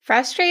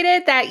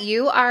Frustrated that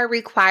you are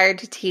required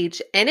to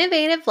teach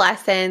innovative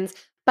lessons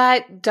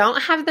but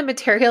don't have the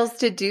materials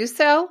to do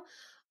so?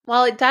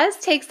 While it does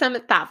take some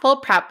thoughtful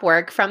prep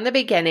work from the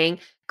beginning,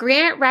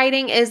 grant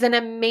writing is an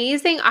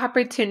amazing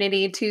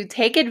opportunity to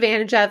take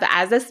advantage of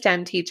as a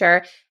STEM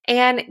teacher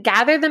and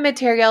gather the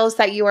materials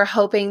that you are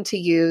hoping to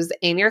use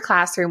in your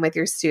classroom with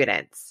your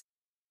students.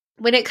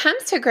 When it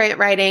comes to grant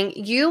writing,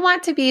 you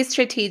want to be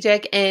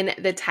strategic in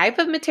the type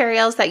of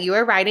materials that you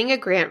are writing a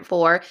grant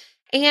for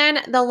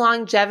and the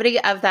longevity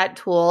of that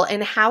tool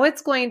and how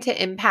it's going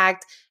to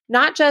impact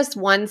not just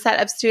one set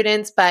of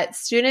students, but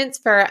students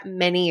for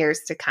many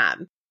years to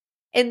come.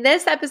 In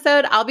this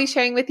episode, I'll be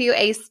sharing with you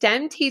a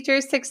STEM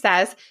teacher's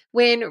success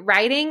when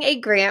writing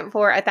a grant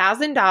for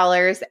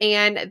 $1,000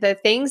 and the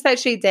things that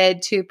she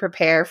did to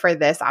prepare for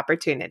this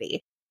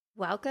opportunity.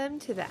 Welcome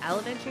to the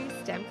Elementary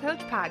STEM Coach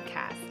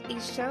Podcast,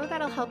 a show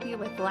that'll help you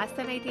with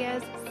lesson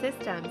ideas,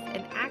 systems,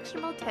 and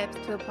actionable tips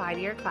to apply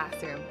to your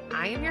classroom.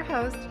 I am your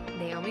host,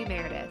 Naomi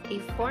Meredith, a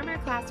former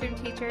classroom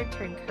teacher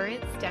turned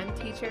current STEM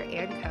teacher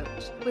and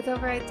coach. With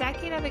over a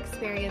decade of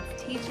experience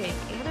teaching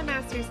and a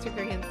master's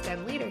degree in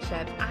STEM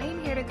leadership, I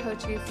am here to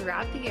coach you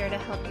throughout the year to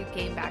help you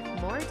gain back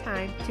more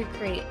time to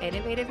create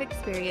innovative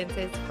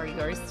experiences for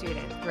your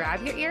students.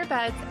 Grab your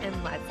earbuds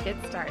and let's get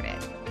started.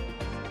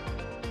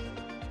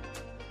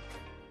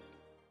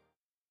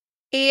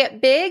 A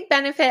big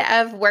benefit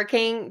of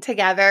working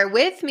together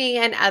with me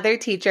and other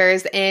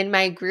teachers in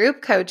my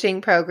group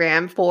coaching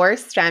program for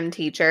STEM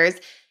teachers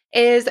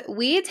is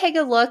we take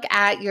a look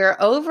at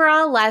your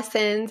overall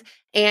lessons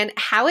and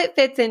how it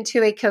fits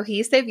into a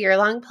cohesive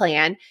year-long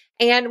plan.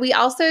 And we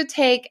also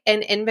take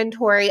an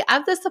inventory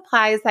of the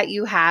supplies that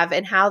you have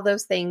and how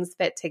those things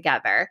fit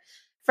together.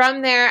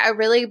 From there, a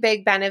really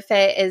big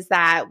benefit is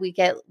that we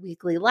get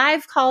weekly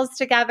live calls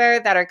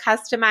together that are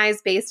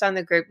customized based on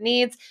the group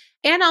needs,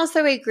 and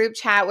also a group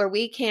chat where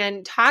we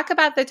can talk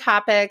about the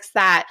topics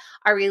that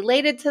are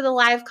related to the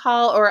live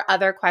call or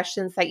other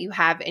questions that you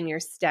have in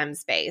your STEM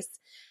space.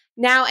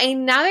 Now,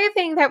 another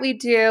thing that we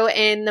do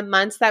in the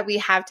months that we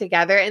have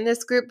together in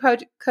this group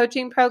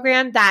coaching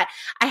program that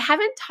I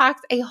haven't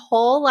talked a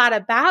whole lot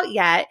about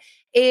yet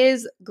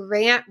is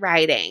grant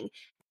writing.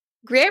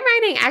 Grant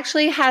writing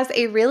actually has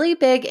a really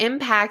big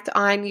impact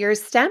on your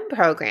STEM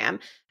program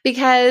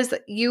because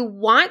you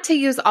want to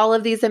use all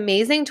of these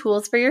amazing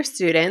tools for your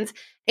students.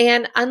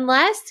 And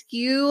unless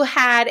you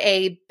had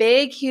a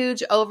big,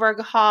 huge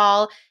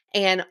overhaul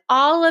and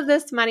all of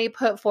this money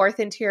put forth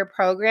into your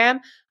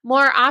program,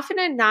 more often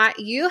than not,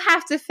 you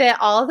have to fit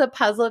all the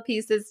puzzle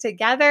pieces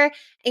together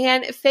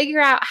and figure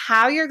out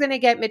how you're going to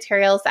get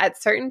materials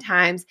at certain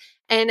times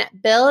and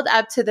build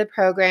up to the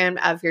program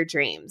of your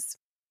dreams.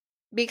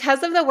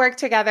 Because of the work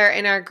together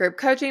in our group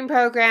coaching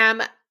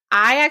program,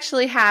 I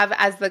actually have,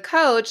 as the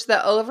coach,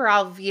 the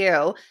overall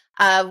view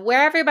of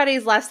where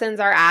everybody's lessons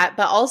are at,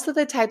 but also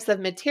the types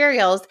of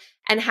materials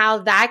and how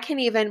that can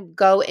even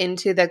go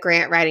into the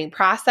grant writing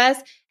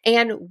process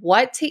and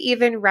what to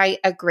even write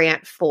a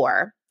grant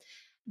for.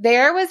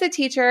 There was a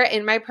teacher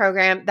in my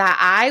program that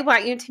I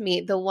want you to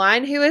meet, the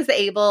one who was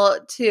able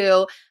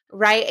to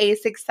write a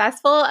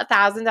successful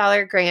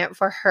 $1,000 grant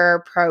for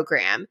her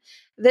program.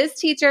 This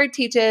teacher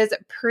teaches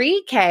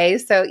pre-K,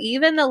 so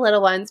even the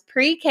little ones,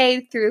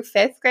 pre-K through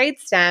 5th grade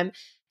STEM,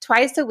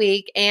 twice a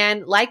week.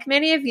 And like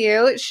many of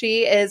you,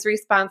 she is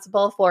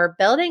responsible for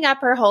building up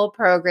her whole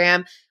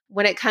program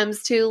when it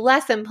comes to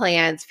lesson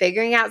plans,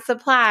 figuring out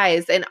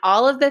supplies, and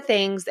all of the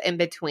things in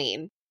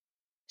between.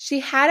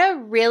 She had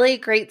a really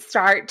great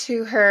start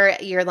to her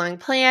year-long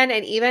plan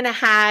and even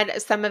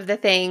had some of the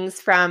things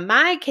from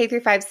my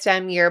K-5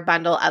 STEM year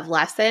bundle of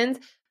lessons,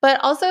 but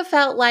also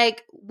felt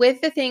like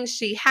with the things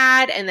she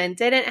had and then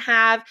didn't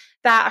have,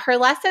 that her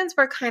lessons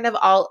were kind of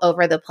all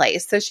over the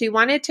place. So she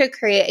wanted to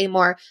create a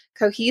more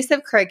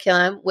cohesive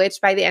curriculum,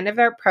 which by the end of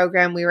our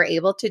program, we were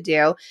able to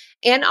do,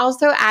 and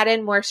also add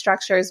in more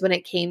structures when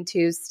it came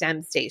to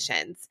STEM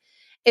stations.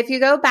 If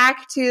you go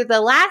back to the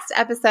last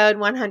episode,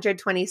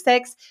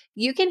 126,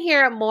 you can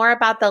hear more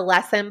about the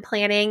lesson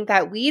planning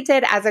that we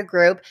did as a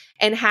group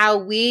and how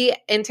we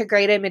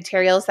integrated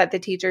materials that the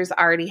teachers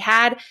already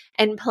had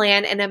and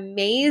plan an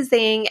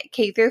amazing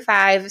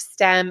K-5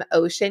 STEM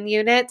Ocean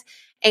unit.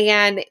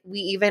 And we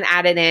even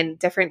added in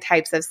different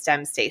types of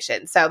STEM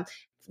stations. So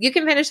you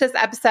can finish this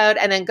episode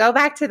and then go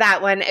back to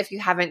that one if you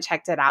haven't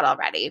checked it out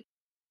already.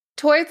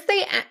 Towards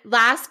the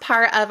last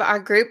part of our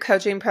group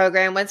coaching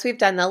program, once we've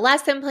done the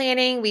lesson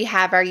planning, we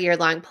have our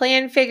year-long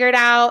plan figured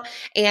out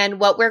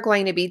and what we're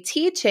going to be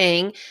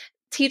teaching,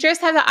 teachers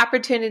have the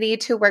opportunity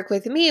to work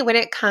with me when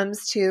it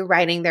comes to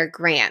writing their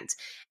grant.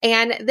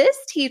 And this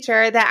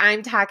teacher that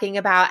I'm talking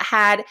about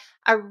had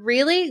a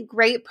really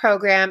great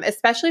program,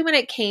 especially when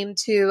it came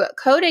to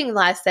coding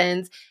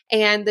lessons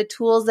and the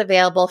tools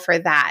available for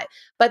that.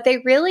 But they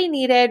really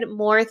needed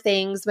more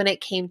things when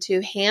it came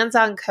to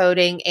hands-on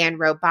coding and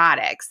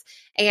robotics.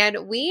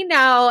 And we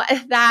know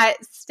that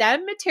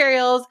STEM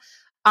materials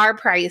are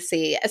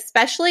pricey,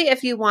 especially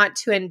if you want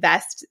to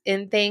invest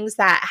in things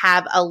that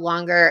have a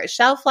longer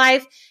shelf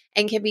life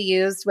and can be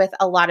used with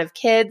a lot of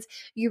kids,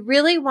 you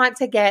really want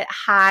to get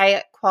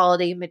high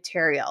quality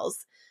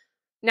materials.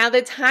 Now,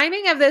 the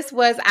timing of this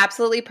was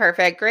absolutely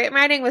perfect. Grant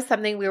writing was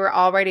something we were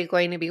already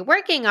going to be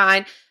working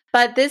on,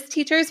 but this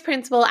teacher's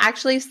principal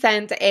actually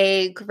sent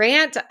a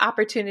grant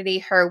opportunity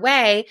her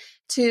way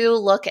to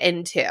look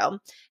into.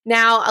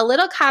 Now, a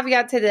little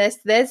caveat to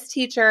this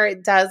teacher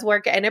does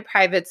work in a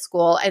private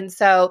school. And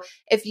so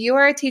if you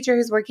are a teacher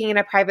who's working in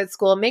a private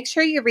school, make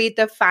sure you read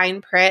the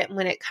fine print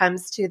when it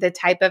comes to the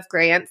type of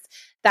grants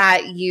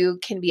that you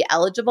can be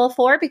eligible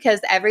for,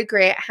 because every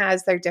grant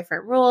has their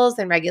different rules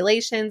and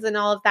regulations and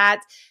all of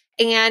that.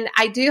 And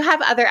I do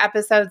have other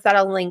episodes that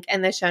I'll link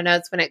in the show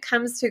notes when it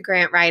comes to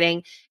grant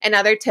writing and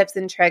other tips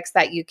and tricks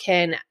that you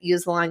can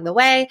use along the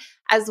way,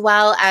 as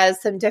well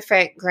as some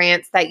different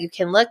grants that you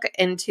can look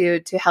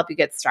into to help you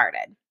get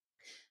started.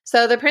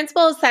 So the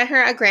principal sent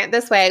her a grant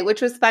this way,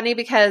 which was funny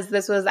because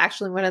this was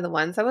actually one of the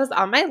ones that was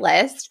on my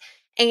list.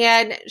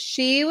 And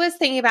she was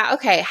thinking about,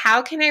 okay,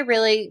 how can I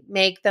really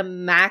make the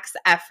max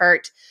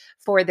effort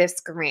for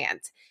this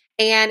grant?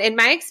 And in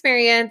my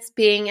experience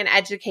being an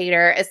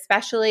educator,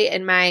 especially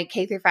in my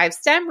K-5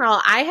 STEM role,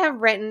 I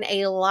have written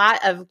a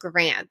lot of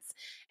grants.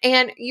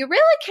 And you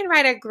really can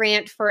write a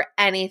grant for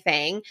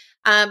anything.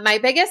 My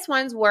biggest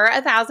ones were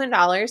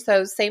 $1,000,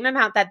 so same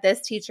amount that this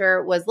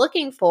teacher was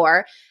looking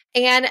for.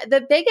 And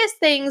the biggest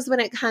things when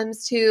it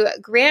comes to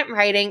grant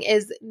writing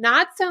is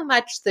not so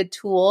much the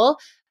tool,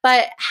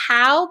 but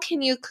how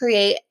can you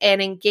create an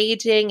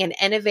engaging and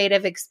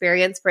innovative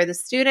experience for the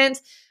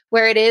students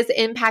where it is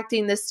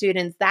impacting the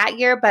students that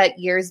year, but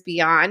years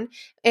beyond,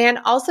 and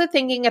also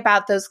thinking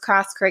about those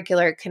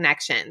cross-curricular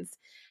connections.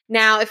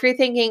 Now, if you're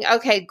thinking,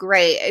 okay,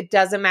 great, it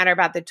doesn't matter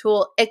about the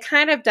tool, it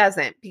kind of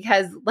doesn't,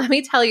 because let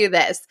me tell you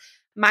this.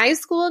 My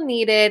school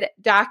needed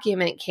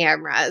document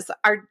cameras.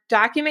 Our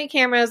document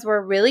cameras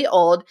were really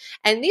old,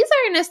 and these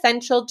are an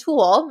essential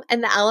tool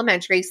in the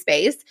elementary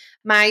space.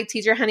 My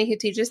teacher, Honey, who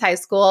teaches high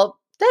school,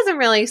 doesn't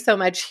really so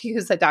much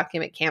use a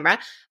document camera,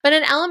 but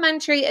in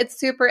elementary, it's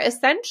super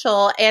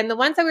essential. And the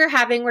ones that we were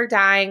having were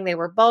dying. They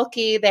were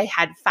bulky. They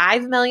had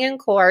 5 million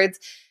cords,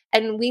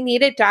 and we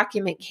needed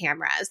document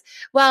cameras.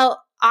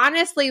 Well,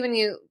 honestly, when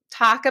you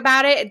talk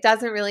about it, it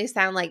doesn't really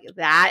sound like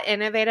that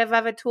innovative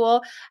of a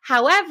tool.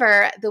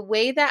 However, the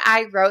way that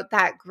I wrote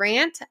that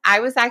grant, I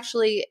was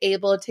actually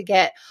able to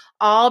get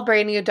all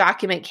brand new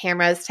document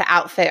cameras to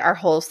outfit our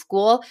whole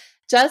school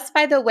just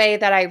by the way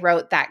that I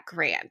wrote that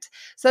grant.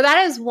 So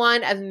that is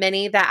one of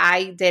many that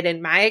I did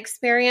in my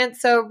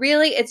experience. So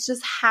really, it's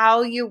just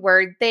how you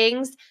word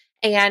things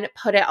and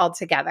put it all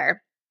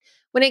together.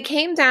 When it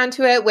came down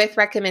to it with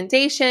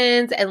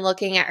recommendations and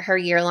looking at her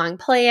year-long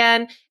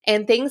plan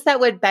and things that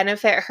would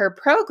benefit her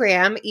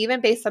program,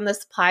 even based on the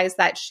supplies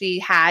that she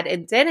had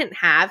and didn't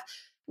have,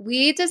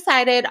 we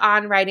decided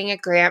on writing a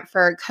grant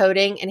for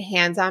coding and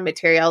hands-on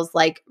materials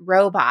like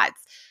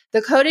robots.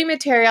 The coding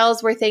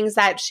materials were things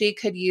that she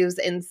could use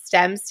in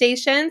STEM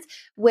stations,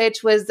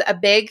 which was a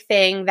big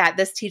thing that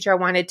this teacher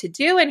wanted to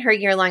do in her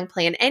year-long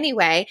plan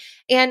anyway.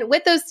 And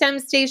with those STEM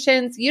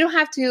stations, you don't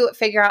have to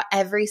figure out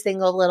every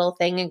single little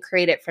thing and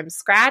create it from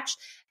scratch.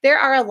 There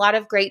are a lot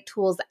of great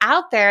tools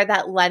out there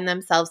that lend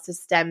themselves to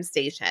STEM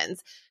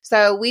stations.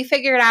 So we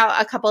figured out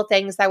a couple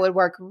things that would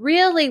work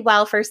really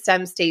well for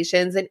STEM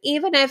stations. And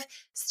even if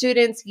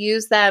students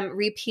use them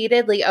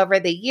repeatedly over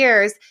the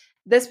years,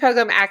 this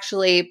program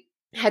actually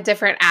had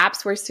different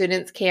apps where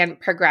students can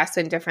progress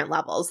in different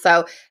levels.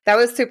 So that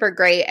was super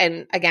great.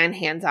 And again,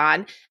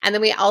 hands-on. And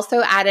then we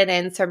also added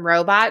in some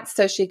robots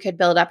so she could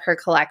build up her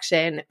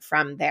collection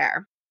from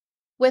there.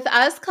 With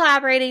us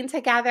collaborating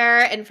together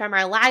and from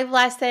our live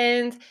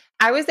lessons,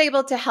 I was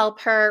able to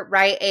help her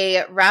write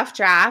a rough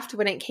draft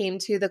when it came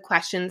to the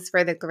questions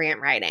for the grant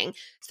writing.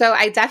 So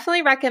I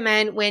definitely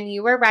recommend when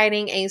you are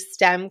writing a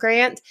STEM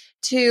grant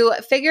to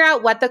figure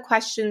out what the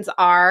questions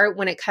are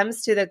when it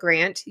comes to the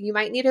grant. You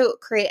might need to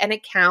create an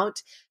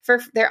account.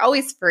 They're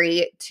always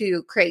free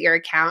to create your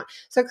account.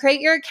 So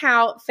create your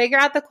account, figure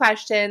out the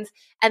questions,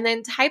 and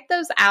then type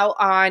those out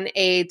on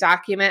a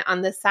document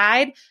on the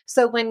side.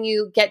 So when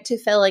you get to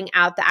filling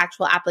out the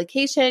actual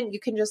application, you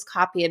can just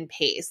copy and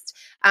paste.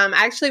 I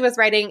actually was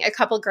writing a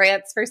couple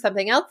grants for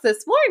something else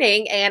this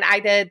morning, and I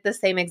did the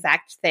same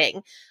exact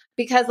thing.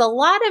 Because a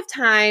lot of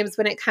times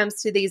when it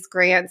comes to these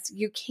grants,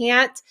 you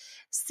can't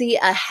see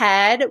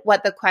ahead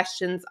what the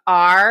questions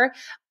are,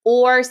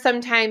 or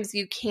sometimes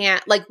you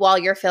can't, like while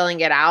you're filling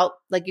it out,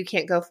 like you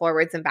can't go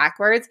forwards and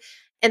backwards.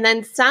 And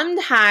then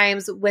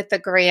sometimes with the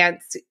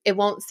grants, it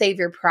won't save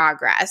your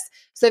progress.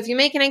 So if you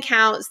make an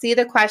account, see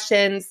the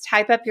questions,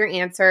 type up your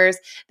answers.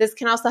 This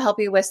can also help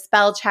you with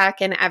spell check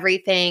and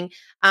everything.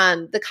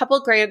 The couple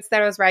grants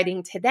that I was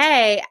writing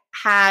today,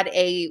 had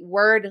a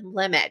word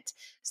limit.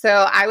 So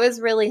I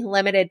was really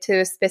limited to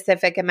a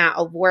specific amount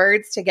of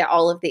words to get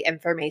all of the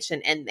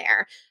information in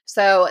there.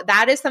 So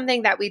that is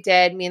something that we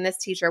did. Me and this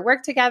teacher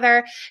worked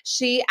together.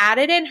 She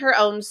added in her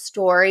own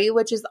story,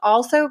 which is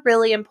also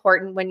really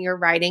important when you're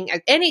writing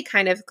any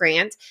kind of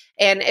grant.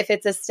 And if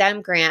it's a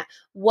STEM grant,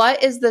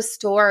 what is the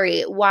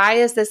story? Why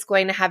is this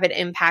going to have an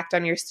impact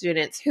on your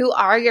students? Who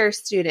are your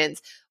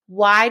students?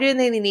 Why do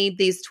they need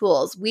these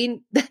tools?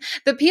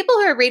 The people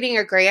who are reading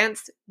your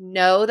grants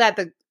know that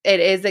it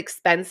is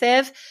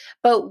expensive,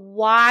 but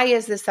why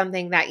is this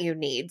something that you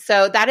need?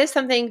 So that is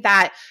something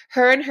that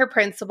her and her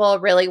principal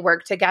really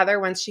worked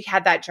together once she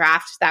had that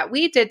draft that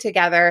we did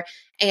together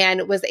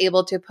and was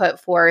able to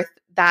put forth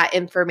that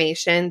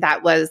information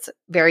that was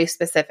very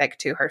specific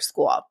to her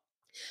school.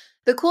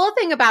 The cool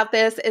thing about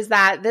this is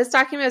that this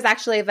document is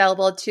actually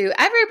available to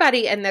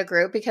everybody in the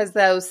group because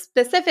those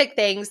specific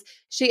things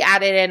she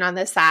added in on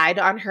the side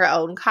on her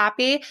own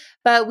copy.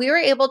 But we were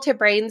able to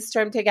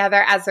brainstorm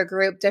together as a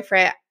group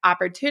different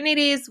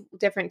opportunities,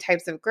 different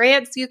types of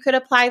grants you could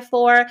apply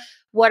for.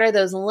 What are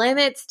those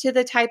limits to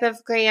the type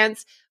of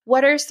grants?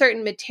 What are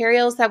certain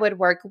materials that would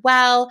work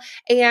well?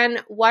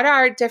 And what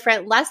are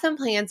different lesson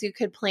plans you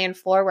could plan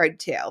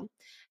forward to?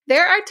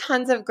 There are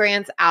tons of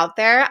grants out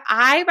there.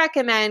 I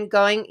recommend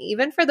going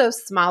even for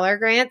those smaller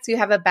grants. You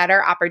have a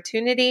better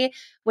opportunity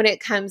when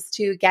it comes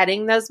to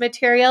getting those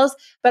materials,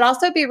 but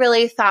also be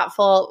really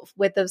thoughtful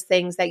with those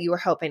things that you were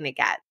hoping to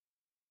get.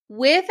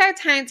 With our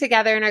time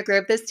together in our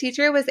group, this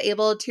teacher was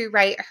able to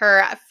write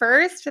her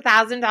first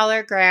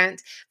 $1,000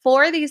 grant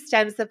for these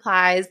STEM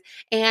supplies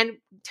and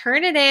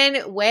turn it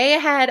in way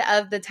ahead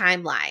of the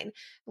timeline.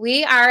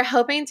 We are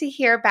hoping to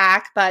hear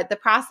back, but the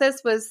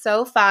process was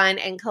so fun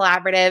and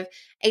collaborative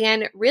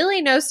and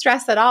really no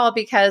stress at all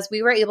because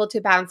we were able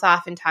to bounce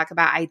off and talk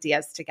about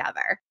ideas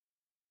together.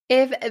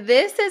 If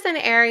this is an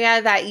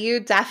area that you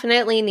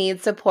definitely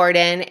need support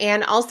in,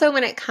 and also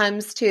when it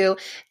comes to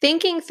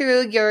thinking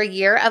through your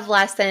year of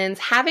lessons,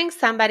 having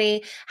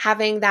somebody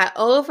having that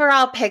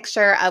overall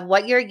picture of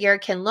what your year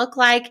can look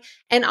like,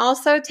 and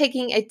also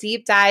taking a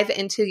deep dive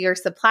into your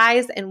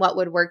supplies and what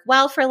would work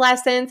well for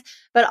lessons,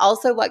 but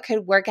also what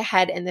could work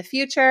ahead in the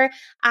future,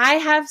 I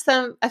have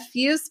a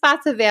few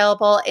spots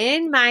available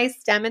in my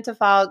STEM into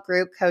Fall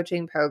group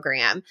coaching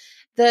program.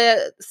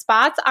 The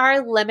spots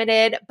are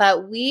limited,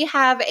 but we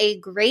have a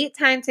great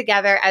time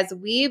together as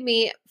we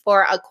meet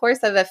for a course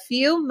of a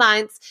few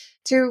months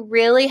to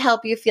really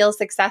help you feel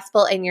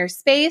successful in your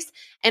space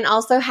and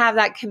also have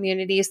that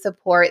community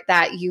support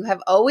that you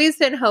have always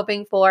been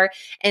hoping for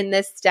in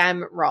this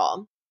STEM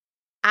role.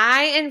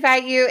 I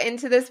invite you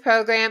into this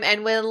program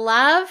and would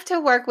love to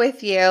work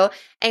with you.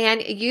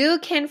 And you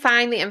can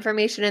find the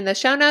information in the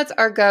show notes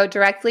or go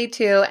directly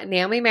to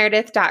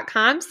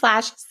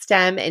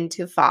naomimeredith.com/STEM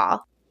into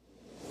fall.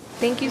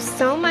 Thank you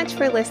so much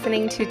for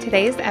listening to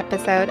today's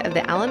episode of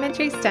the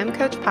Elementary STEM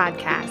Coach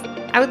Podcast.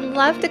 I would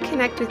love to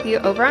connect with you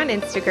over on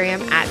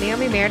Instagram at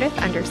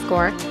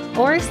 @NaomiMeredith_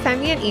 or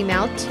send me an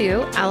email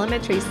to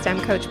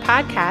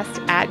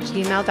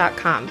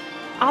elementarystemcoachpodcast@gmail.com.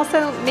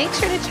 Also, make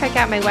sure to check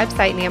out my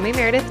website,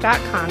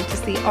 naomimeredith.com, to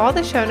see all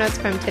the show notes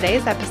from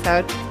today's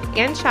episode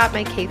and shop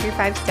my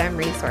K-5 STEM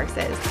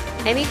resources.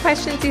 Any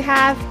questions you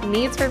have,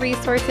 needs for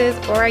resources,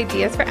 or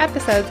ideas for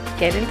episodes,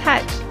 get in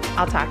touch.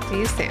 I'll talk to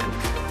you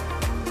soon.